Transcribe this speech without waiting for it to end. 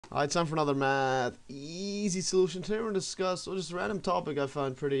It's time for another math easy solution. Today we're going to discuss just a random topic I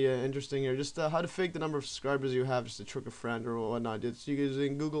found pretty interesting here. Just how to fake the number of subscribers you have just to trick a friend or whatnot. It's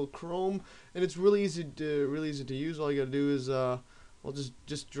using Google Chrome, and it's really easy to use. All you got to do is I'll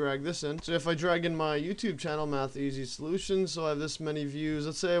just drag this in. So if I drag in my YouTube channel, Math Easy Solutions, so I have this many views.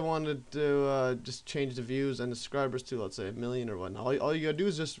 Let's say I wanted to just change the views and the subscribers to, let's say, 1,000,000 or whatnot. All you got to do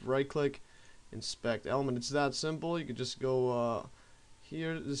is just right click, inspect element. It's that simple. You could just go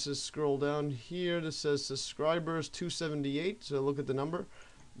here. This is scroll down here. This says subscribers 278. So look at the number.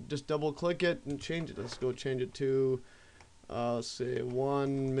 Just double click it and change it. Let's go change it to let's say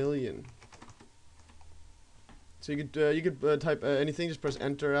 1,000,000. So you could type anything. Just press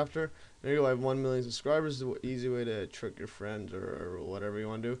enter after. There you go. I have 1,000,000 subscribers. It's an easy way to trick your friends or whatever you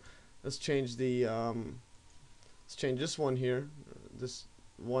want to do. Let's change the let's change this one here. This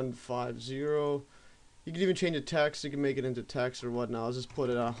 150. You can even change the text. You can make it into text or whatnot. I'll just put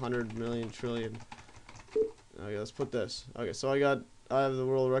it 100,000,000 trillion. Okay, let's put this. Okay, so I have the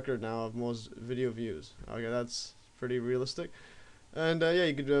world record now of most video views. Okay, that's pretty realistic. And yeah,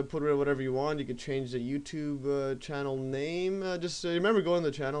 you could put whatever you want. You could change the YouTube channel name. Just remember, go on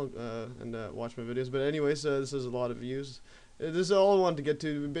the channel and watch my videos. But anyways, this is a lot of views. This is all I want to get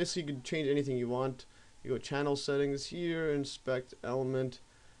to. Basically, you can change anything you want. You go channel settings here, inspect element.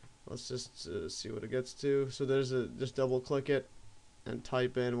 Let's just see what it gets to. So there's just double click it and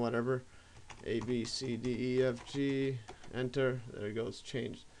type in whatever, A B C D E F G, enter. There it goes,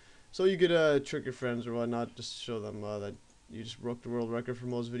 changed. So you could trick your friends or whatnot, just show them that you just broke the world record for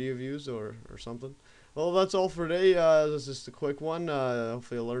most video views or something. Well, that's all for today. This is just a quick one.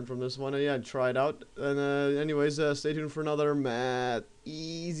 Hopefully you'll learn from this one. And yeah, try it out. And anyways, stay tuned for another math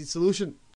easy solution.